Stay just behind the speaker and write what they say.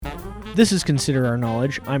This is Consider Our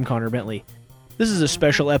Knowledge. I'm Connor Bentley. This is a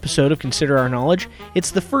special episode of Consider Our Knowledge.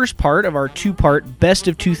 It's the first part of our two-part Best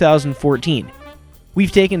of 2014.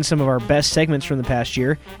 We've taken some of our best segments from the past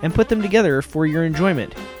year and put them together for your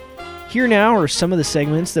enjoyment. Here now are some of the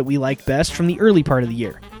segments that we liked best from the early part of the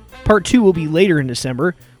year. Part 2 will be later in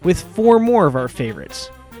December with 4 more of our favorites.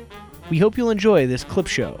 We hope you'll enjoy this clip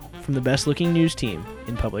show from the best-looking news team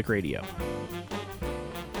in public radio.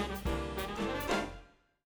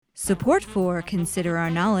 Support for Consider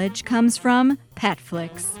Our Knowledge comes from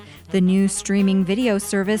Petflix, the new streaming video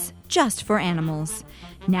service just for animals.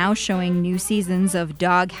 Now showing new seasons of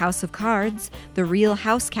Dog House of Cards, The Real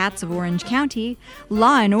House Cats of Orange County,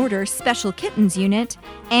 Law & Order Special Kittens Unit,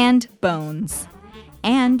 and Bones.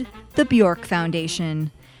 And the Bjork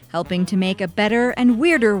Foundation, helping to make a better and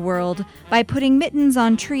weirder world by putting mittens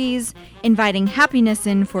on trees, inviting happiness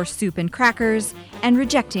in for soup and crackers, and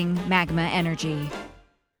rejecting magma energy.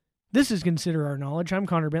 This is Consider Our Knowledge. I'm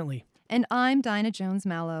Connor Bentley. And I'm Dinah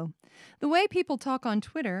Jones-Mallow. The way people talk on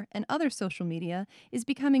Twitter and other social media is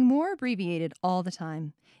becoming more abbreviated all the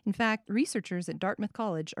time. In fact, researchers at Dartmouth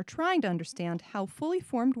College are trying to understand how fully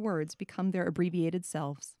formed words become their abbreviated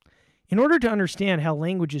selves. In order to understand how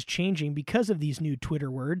language is changing because of these new Twitter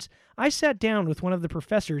words, I sat down with one of the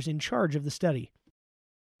professors in charge of the study.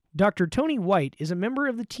 Dr. Tony White is a member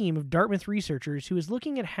of the team of Dartmouth researchers who is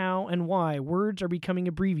looking at how and why words are becoming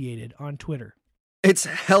abbreviated on Twitter. It's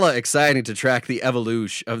hella exciting to track the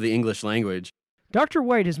evolution of the English language. Dr.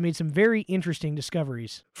 White has made some very interesting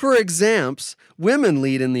discoveries. For example, women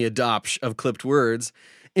lead in the adoption of clipped words.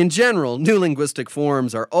 In general, new linguistic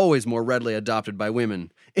forms are always more readily adopted by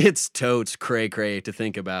women. It's totes cray-cray to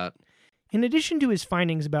think about. In addition to his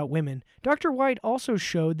findings about women, Dr. White also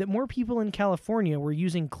showed that more people in California were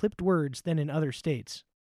using clipped words than in other states.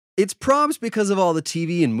 It's probs because of all the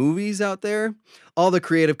TV and movies out there. All the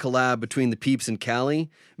creative collab between the peeps and Cali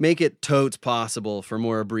make it totes possible for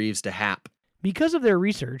more abbreves to hap. Because of their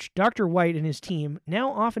research, Dr. White and his team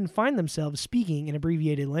now often find themselves speaking in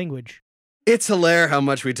abbreviated language. It's hilarious how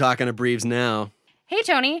much we talk in abbreves now. Hey,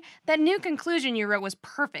 Tony, that new conclusion you wrote was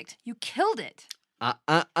perfect. You killed it.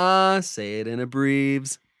 Say it in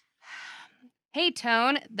abbreves. Hey,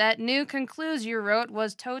 Tone, that new conclusion you wrote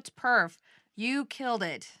was totes perf. You killed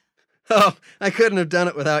it. Oh, I couldn't have done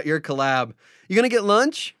it without your collab. You gonna get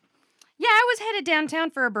lunch? Yeah, I was headed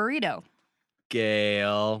downtown for a burrito.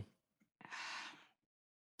 Gail.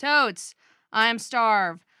 Totes, I'm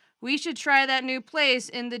starved. We should try that new place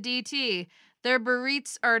in the DT. Their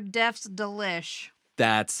burritos are def's delish.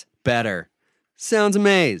 That's better. Sounds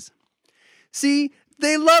amaze. See,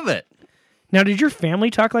 they love it. Now, did your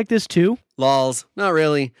family talk like this too? Lols, not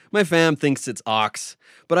really. My fam thinks it's ox,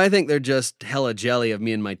 but I think they're just hella jelly of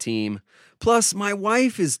me and my team. Plus, my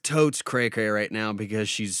wife is totes cray-cray right now because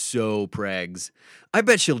she's so pregs. I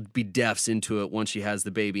bet she'll be deafs into it once she has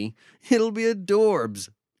the baby. It'll be adorbs.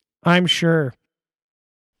 I'm sure.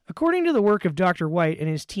 According to the work of Dr. White and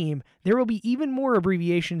his team, there will be even more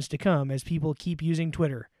abbreviations to come as people keep using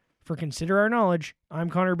Twitter. For Consider Our Knowledge, I'm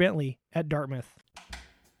Connor Bentley at Dartmouth.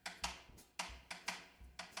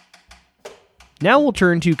 Now we'll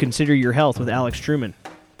turn to Consider Your Health with Alex Truman.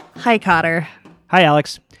 Hi, Cotter. Hi,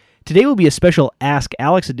 Alex. Today will be a special Ask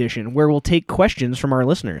Alex edition where we'll take questions from our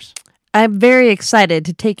listeners. I'm very excited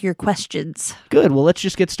to take your questions. Good. Well, let's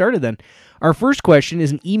just get started then. Our first question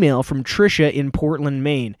is an email from Tricia in Portland,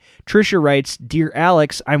 Maine. Tricia writes, Dear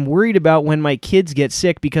Alex, I'm worried about when my kids get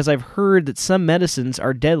sick because I've heard that some medicines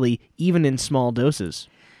are deadly even in small doses.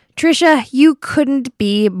 Tricia, you couldn't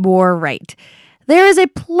be more right. There is a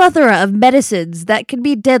plethora of medicines that can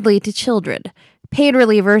be deadly to children. Pain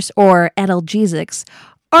relievers, or analgesics,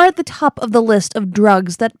 are at the top of the list of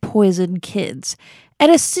drugs that poison kids.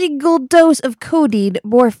 And a single dose of codeine,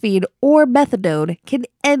 morphine, or methadone can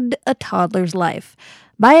end a toddler's life.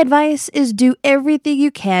 My advice is do everything you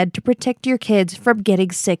can to protect your kids from getting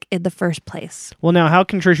sick in the first place. Well, now, how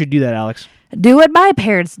can Tricia do that, Alex? Do what my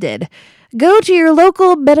parents did. Go to your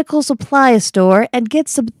local medical supply store and get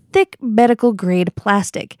some thick medical-grade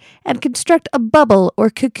plastic and construct a bubble or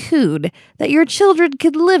cocoon that your children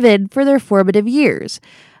can live in for their formative years.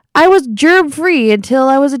 I was germ-free until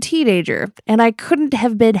I was a teenager, and I couldn't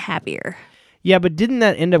have been happier. Yeah, but didn't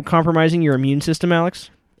that end up compromising your immune system, Alex?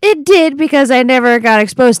 It did because I never got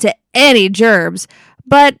exposed to any germs,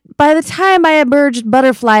 but by the time I emerged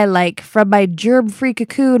butterfly-like from my germ-free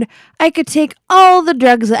cocoon, I could take all the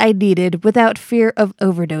drugs that I needed without fear of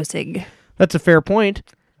overdosing. That's a fair point.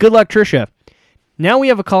 Good luck, Tricia. Now we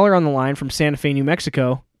have a caller on the line from Santa Fe, New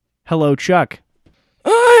Mexico. Hello, Chuck.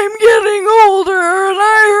 I'm getting older, and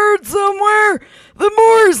I heard somewhere that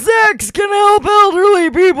more sex can help elderly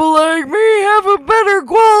people like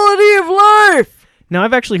Now,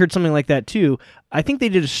 I've actually heard something like that, too. I think they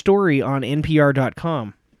did a story on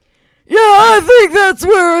NPR.com. Yeah, I think that's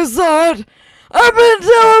where I saw it. I've been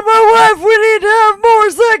telling my wife we need to have more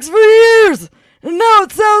sex for years, and now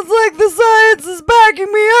it sounds like the science is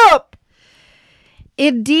backing me up.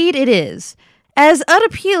 Indeed it is. As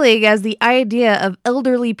unappealing as the idea of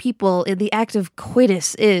elderly people in the act of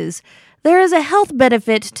coitus is, there is a health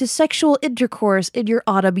benefit to sexual intercourse in your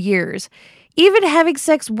autumn years. Even having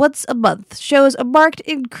sex once a month shows a marked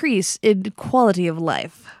increase in quality of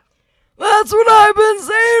life. That's what I've been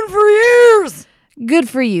saying for years. Good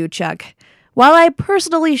for you, Chuck. While I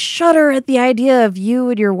personally shudder at the idea of you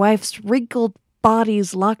and your wife's wrinkled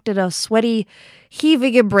bodies locked in a sweaty,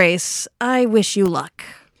 heaving embrace, I wish you luck.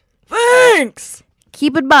 Thanks!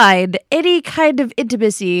 Keep in mind, any kind of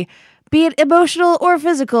intimacy, be it emotional or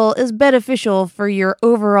physical, is beneficial for your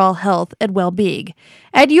overall health and well-being.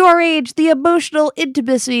 At your age, the emotional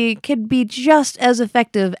intimacy can be just as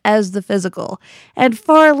effective as the physical, and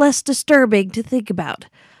far less disturbing to think about.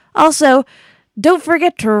 Also, don't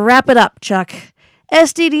forget to wrap it up, Chuck.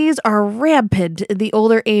 STDs are rampant in the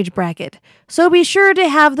older age bracket, so be sure to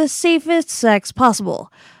have the safest sex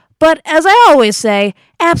possible. But as I always say,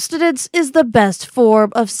 abstinence is the best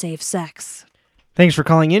form of safe sex. Thanks for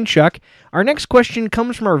calling in, Chuck. Our next question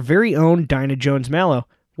comes from our very own Dinah Jones-Mallow.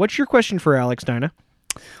 What's your question for Alex, Dinah?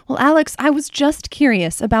 Well, Alex, I was just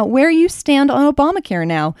curious about where you stand on Obamacare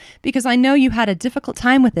now, because I know you had a difficult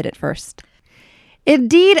time with it at first.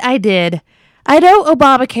 Indeed, I did. I know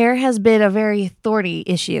Obamacare has been a very thorny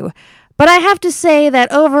issue, but I have to say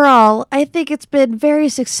that overall, I think it's been very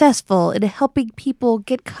successful in helping people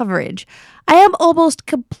get coverage. I am almost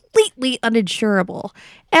completely uninsurable,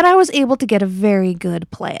 and I was able to get a very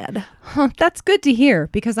good plan. That's good to hear,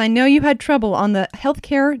 because I know you had trouble on the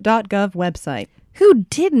healthcare.gov website. Who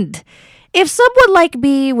didn't? If someone like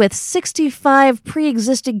me with 65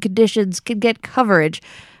 pre-existing conditions can get coverage,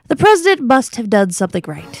 the president must have done something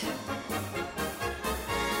right.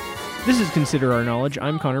 This is Consider Our Knowledge.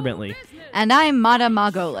 I'm Connor Bentley. And I'm Mata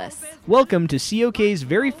Margolis. Welcome to COK's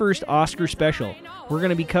very first Oscar special. We're going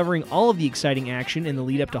to be covering all of the exciting action in the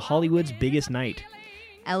lead up to Hollywood's biggest night.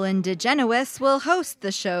 Ellen DeGeneres will host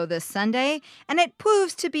the show this Sunday, and it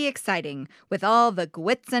proves to be exciting, with all the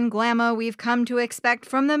glitz and glamour we've come to expect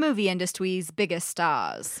from the movie industry's biggest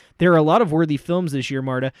stars. There are a lot of worthy films this year,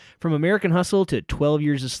 Marta, from American Hustle to 12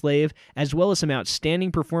 Years a Slave, as well as some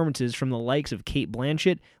outstanding performances from the likes of Cate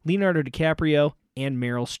Blanchett, Leonardo DiCaprio, and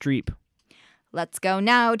Meryl Streep. Let's go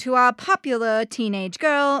now to our popular teenage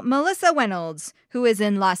girl, Melissa Reynolds, who is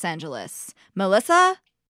in Los Angeles. Melissa?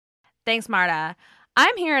 Thanks, Marta.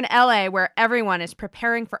 I'm here in LA where everyone is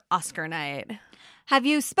preparing for Oscar night. Have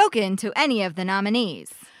you spoken to any of the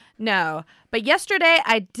nominees? No, but yesterday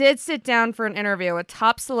I did sit down for an interview with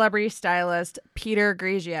top celebrity stylist Peter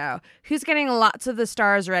Grigio, who's getting lots of the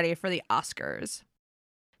stars ready for the Oscars.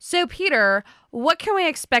 So, Peter, what can we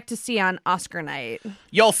expect to see on Oscar night?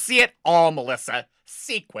 You'll see it all, Melissa.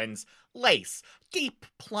 Sequins, lace, deep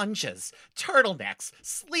plunges, turtlenecks,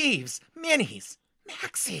 sleeves, minis,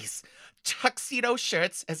 maxis, tuxedo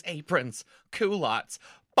shirts as aprons, culottes,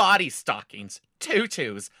 body stockings,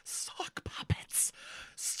 tutus, sock puppets,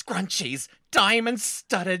 scrunchies,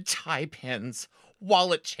 diamond-studded tie pins,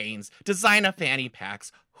 wallet chains, designer fanny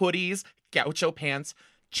packs, hoodies, gaucho pants,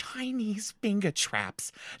 Chinese finger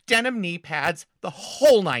traps, denim knee pads, the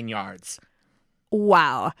whole 9 yards.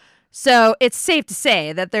 Wow. So it's safe to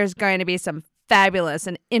say that there's going to be some fabulous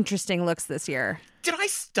and interesting looks this year. Did I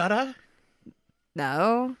stutter?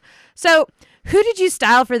 No. So who did you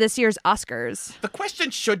style for this year's Oscars? The question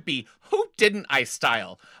should be, who didn't I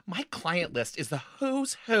style? My client list is the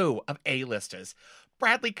who's who of A-listers.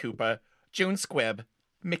 Bradley Cooper, June Squibb,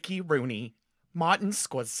 Mickey Rooney, Martin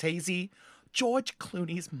Scorsese, George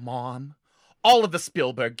Clooney's mom, all of the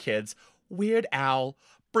Spielberg kids, Weird Al,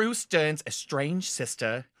 Bruce Dern's estranged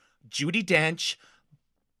sister, Judi Dench,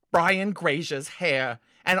 Brian Grazier's hair,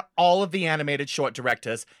 and all of the animated short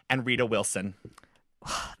directors, and Rita Wilson.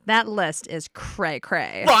 That list is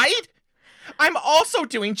cray-cray. Right? I'm also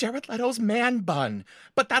doing Jared Leto's man bun,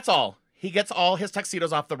 but that's all. He gets all his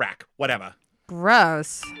tuxedos off the rack. Whatever.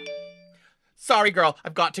 Gross. Sorry, girl.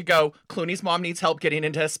 I've got to go. Clooney's mom needs help getting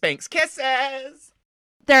into Spanx. Kisses!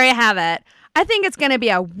 There you have it. I think it's going to be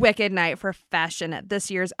a wicked night for fashion at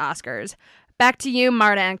this year's Oscars. Back to you,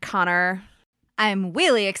 Marta and Connor. I'm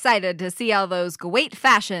really excited to see all those great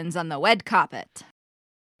fashions on the red carpet.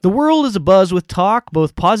 The world is abuzz with talk,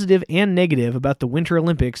 both positive and negative, about the Winter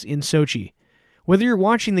Olympics in Sochi. Whether you're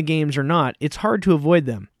watching the games or not, it's hard to avoid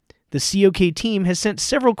them. The COK team has sent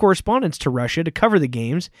several correspondents to Russia to cover the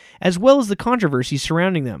games, as well as the controversies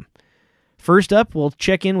surrounding them. First up, we'll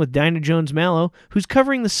check in with Dinah Jones-Mallow, who's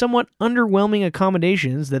covering the somewhat underwhelming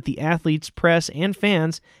accommodations that the athletes, press, and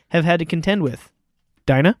fans have had to contend with.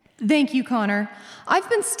 Dinah? Thank you, Connor. I've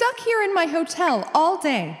been stuck here in my hotel all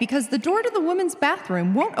day because the door to the women's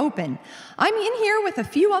bathroom won't open. I'm in here with a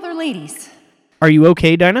few other ladies. Are you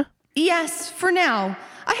okay, Dinah? Yes, for now.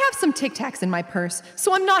 I have some Tic Tacs in my purse,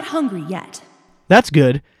 so I'm not hungry yet. That's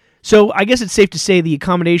good. So I guess it's safe to say the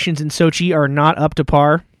accommodations in Sochi are not up to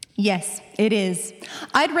par? Yes, it is.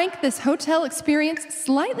 I'd rank this hotel experience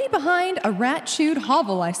slightly behind a rat-chewed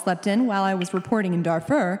hovel I slept in while I was reporting in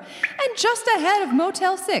Darfur, and just ahead of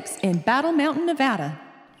Motel 6 in Battle Mountain, Nevada.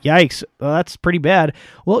 Yikes. Well, that's pretty bad.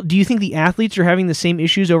 Well, do you think the athletes are having the same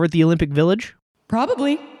issues over at the Olympic Village?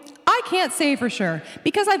 Probably. I can't say for sure,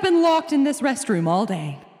 because I've been locked in this restroom all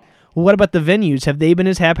day. Well, what about the venues? Have they been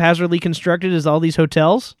as haphazardly constructed as all these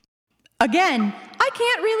hotels? Again, I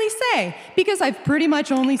can't really say, because I've pretty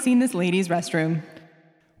much only seen this ladies' restroom.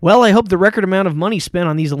 Well, I hope the record amount of money spent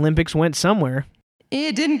on these Olympics went somewhere.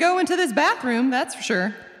 It didn't go into this bathroom, that's for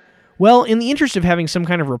sure. Well, in the interest of having some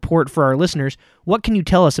kind of report for our listeners, what can you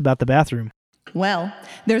tell us about the bathroom? Well,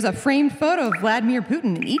 there's a framed photo of Vladimir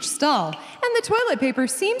Putin in each stall, and the toilet paper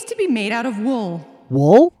seems to be made out of wool.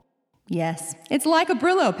 Wool? Yes, it's like a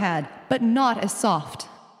Brillo pad, but not as soft.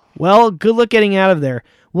 Well, good luck getting out of there.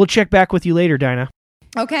 We'll check back with you later, Dinah.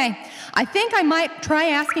 Okay, I think I might try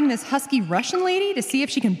asking this husky Russian lady to see if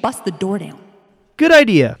she can bust the door down. Good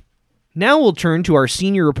idea. Now we'll turn to our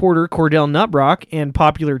senior reporter, Cordell Nutbrock, and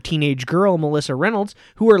popular teenage girl, Melissa Reynolds,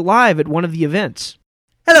 who are live at one of the events.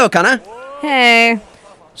 Hello, Connor. Hey.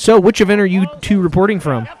 So, which event are you two reporting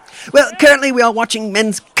from? Well, currently we are watching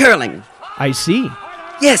men's curling. I see.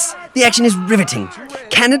 Yes, the action is riveting.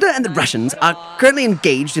 Canada and the Russians are currently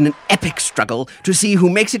engaged in an epic struggle to see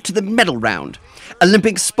who makes it to the medal round.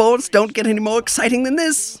 Olympic sports don't get any more exciting than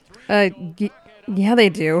this. Yeah, they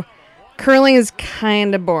do. Curling is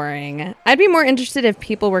kind of boring. I'd be more interested if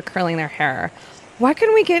people were curling their hair. Why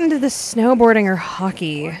couldn't we get into the snowboarding or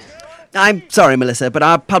hockey? I'm sorry, Melissa, but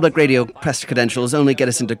our public radio press credentials only get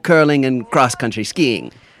us into curling and cross-country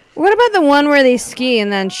skiing. What about the one where they ski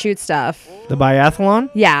and then shoot stuff? The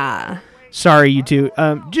biathlon? Yeah. Sorry, you two.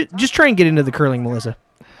 Just try and get into the curling, Melissa.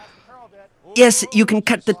 Yes, you can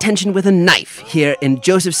cut the tension with a knife here in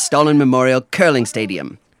Joseph Stalin Memorial Curling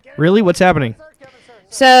Stadium. Really? What's happening?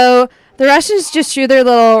 So the Russians just shoot their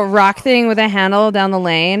little rock thing with a handle down the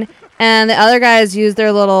lane, and the other guys use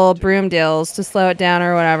their little broom deals to slow it down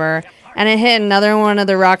or whatever, and it hit another one of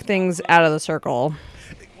the rock things out of the circle.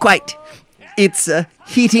 Quite. It's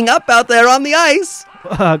heating up out there on the ice.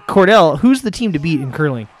 Cordell, who's the team to beat in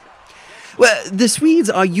curling? Well, the Swedes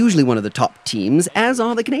are usually one of the top teams, as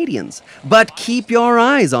are the Canadians. But keep your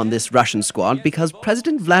eyes on this Russian squad because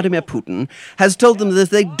President Vladimir Putin has told them that if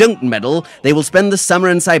they don't medal, they will spend the summer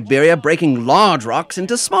in Siberia breaking large rocks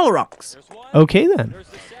into smaller rocks. Okay, then.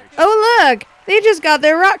 Oh, look! They just got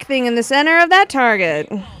their rock thing in the center of that target.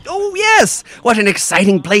 Oh, yes! What an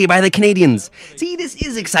exciting play by the Canadians. See, this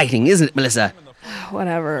is exciting, isn't it, Melissa?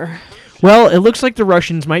 Whatever. Well, it looks like the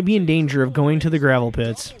Russians might be in danger of going to the gravel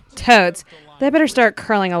pits. Toads. They better start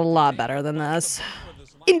curling a lot better than this.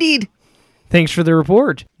 Indeed. Thanks for the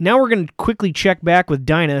report. Now we're going to quickly check back with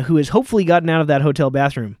Dinah, who has hopefully gotten out of that hotel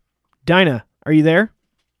bathroom. Dinah, are you there?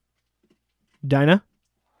 Dinah?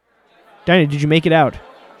 Dinah, did you make it out?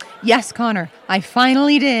 Yes, Connor, I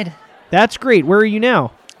finally did. That's great. Where are you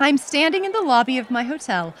now? I'm standing in the lobby of my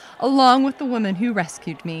hotel, along with the woman who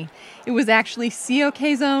rescued me. It was actually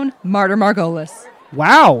COK's own Marta Margolis.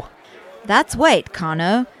 Wow. That's right,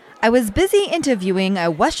 Connor. I was busy interviewing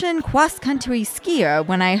a Russian cross-country skier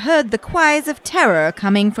when I heard the cries of terror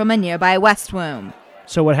coming from a nearby restroom.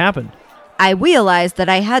 So what happened? I realized that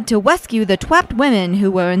I had to rescue the trapped women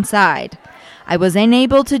who were inside. I was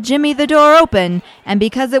unable to jimmy the door open, and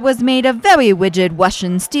because it was made of very rigid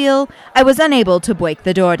Russian steel, I was unable to break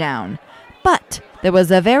the door down. But there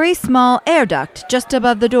was a very small air duct just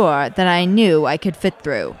above the door that I knew I could fit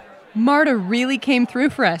through. Marta really came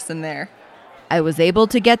through for us in there. I was able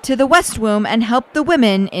to get to the restroom and help the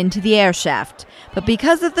women into the air shaft, but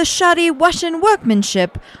because of the shoddy Russian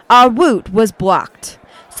workmanship, our route was blocked,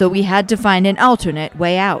 so we had to find an alternate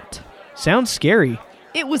way out. Sounds scary.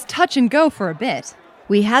 It was touch and go for a bit.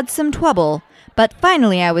 We had some trouble, but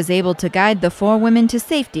finally I was able to guide the 4 women to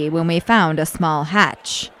safety when we found a small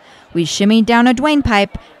hatch. We shimmied down a drain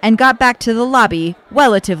pipe and got back to the lobby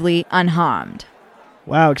relatively unharmed.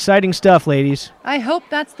 Wow, exciting stuff, ladies. I hope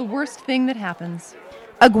that's the worst thing that happens.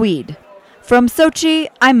 Agreed. From Sochi,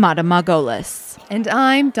 I'm Marta Margolis. And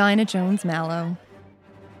I'm Dinah Jones-Mallow.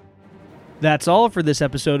 That's all for this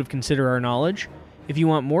episode of Consider Our Knowledge. If you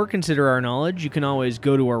want more Consider Our Knowledge, you can always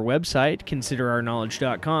go to our website,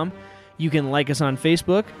 considerourknowledge.com. You can like us on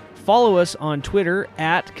Facebook, follow us on Twitter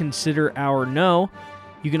at ConsiderOurKnow.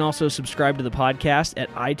 You can also subscribe to the podcast at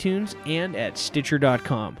iTunes and at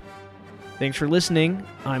Stitcher.com. Thanks for listening.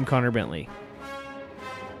 I'm Connor Bentley.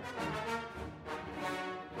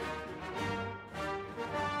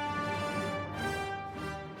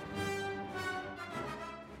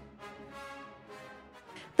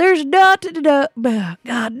 There's not enough.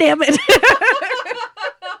 God damn it.